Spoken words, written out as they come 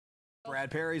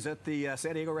Brad Perry's at the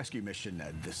San Diego Rescue Mission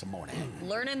this morning.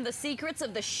 Learning the secrets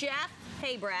of the chef.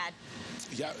 Hey, Brad.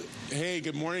 Yeah. Hey,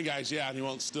 good morning, guys. Yeah, and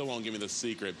he still won't give me the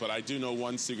secret, but I do know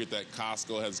one secret that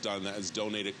Costco has done, that has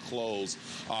donated clothes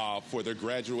for their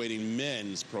graduating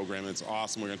men's program. It's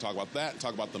awesome. We're going to talk about that,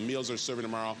 talk about the meals they're serving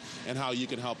tomorrow, and how you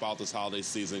can help out this holiday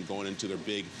season going into their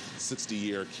big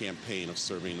 60-year campaign of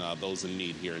serving those in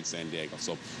need here in San Diego.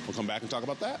 So we'll come back and talk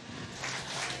about that.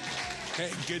 Hey,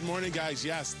 good morning, guys.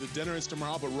 Yes, the dinner is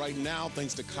tomorrow, but right now,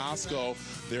 thanks to Costco,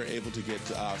 they're able to get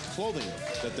clothing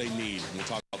that they need. And we'll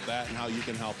talk about that and how you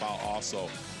can help out also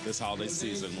this holiday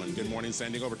season when Good Morning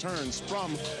San Diego returns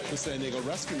from the San Diego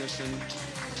Rescue Mission.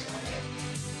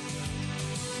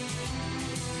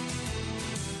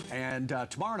 And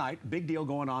tomorrow night, big deal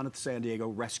going on at the San Diego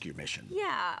Rescue Mission.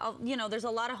 Yeah, you know, there's a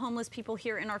lot of homeless people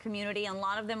here in our community, and a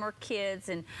lot of them are kids.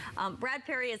 And Brad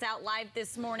Perry is out live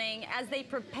this morning as they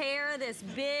prepare this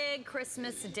big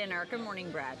Christmas dinner. Good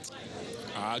morning, Brad.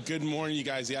 Good morning, you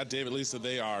guys. Yeah, David, Lisa,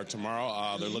 they are.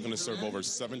 Tomorrow, they're looking to serve over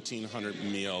 1,700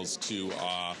 meals to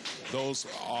those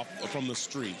off from the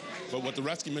street. But what the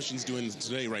Rescue Mission's doing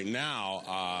today, right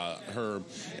now, Herb,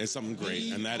 is something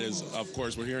great. And that is, of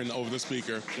course, we're hearing over the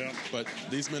speaker. Yeah. But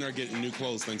these men are getting new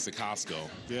clothes thanks to Costco.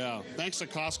 Yeah, thanks to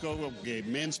Costco, we gave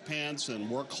men's pants and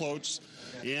work clothes,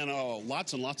 and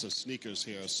lots and lots of sneakers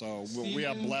here. So we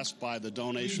are blessed by the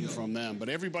donation from them. But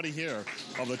everybody here,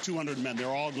 of the 200 men, they're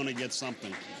all going to get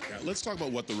something. Yeah, let's talk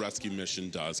about what the Rescue Mission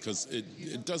does, because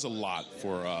it does a lot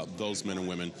for those men and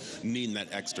women needing that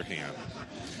extra hand.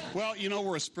 Well, you know,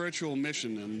 we're a spiritual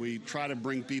mission, and we try to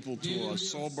bring people to a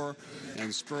sober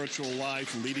and spiritual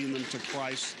life, leading them to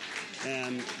Christ,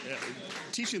 and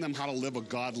teaching them how to live a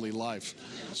godly life.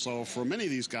 So for many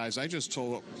of these guys, I just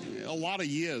told a lot of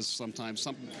years sometimes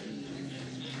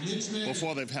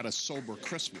before they've had a sober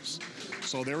Christmas.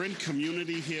 So they're in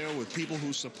community here with people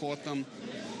who support them,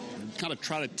 kind of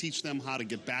try to teach them how to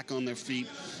get back on their feet,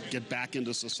 get back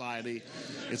into society.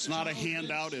 It's not a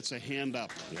handout, it's a hand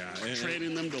up. Yeah,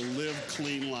 training them to live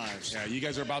clean lives. Yeah, you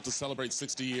guys are about to celebrate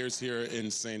 60 years here in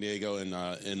San Diego and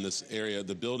in this area,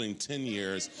 the building 10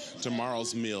 years.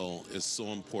 Tomorrow's meal is so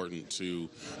important to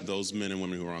those men and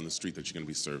women who are on the street that you're going to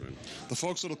be serving. The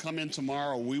folks that will come in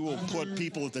tomorrow, we will put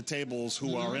people at the tables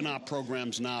who are in our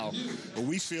programs now, but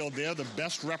we feel they're the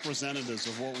best representatives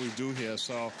of what we do here.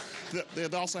 So they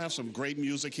also have some great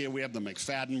music here. We have the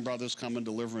McFadden brothers coming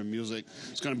delivering music.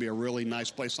 It's going to be a really nice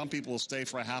place. Some people will stay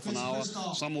for a half an hour.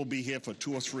 Some will be here for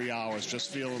 2 or 3 hours,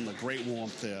 just feeling the great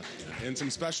warmth there. And some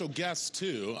special guests,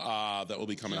 too, that will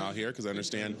be coming out here, because I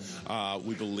understand, I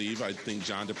think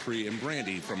John Dupree and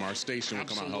Brandy from our station will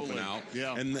come out helping out.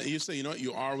 Yeah. And you say, you know what,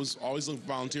 you are always looking for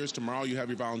volunteers. Tomorrow you have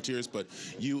your volunteers, but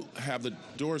you have the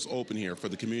doors open here for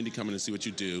the community coming to see what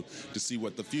you do, to see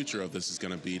what the future of this is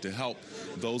going to be, to help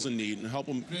those in need and help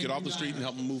them get off the street and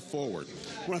help them move forward.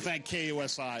 I want to thank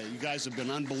KUSI. You guys have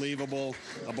been unbelievable.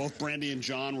 Both Brandy and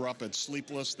John were up at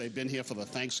Sleepless. They've been here for the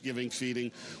Thanksgiving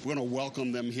feeding. We're going to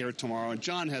welcome them here tomorrow. And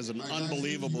John has an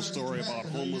unbelievable story about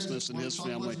homelessness in his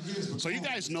family. So you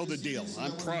guys know the deal.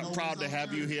 I'm proud to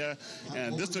have you here.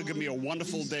 And this is going to be a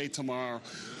wonderful day tomorrow.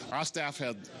 Our staff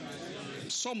had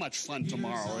so much fun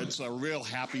tomorrow. It's a real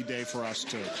happy day for us,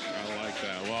 too. I like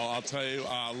that. Well, I'll tell you,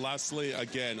 Leslie,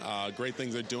 again, great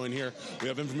things they're doing here. We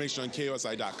have information on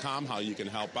KUSI.com, how you can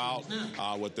help out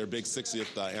with their big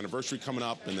 60th anniversary coming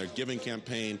up and their giving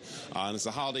campaign. And it's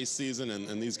the holiday season,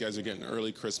 and these guys are getting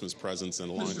early Christmas presents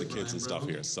and along with the kids and stuff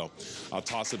here. So I'll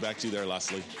toss it back to you there,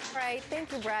 Leslie. All right.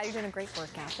 Thank you, Brad. You're doing a great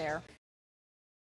work out there.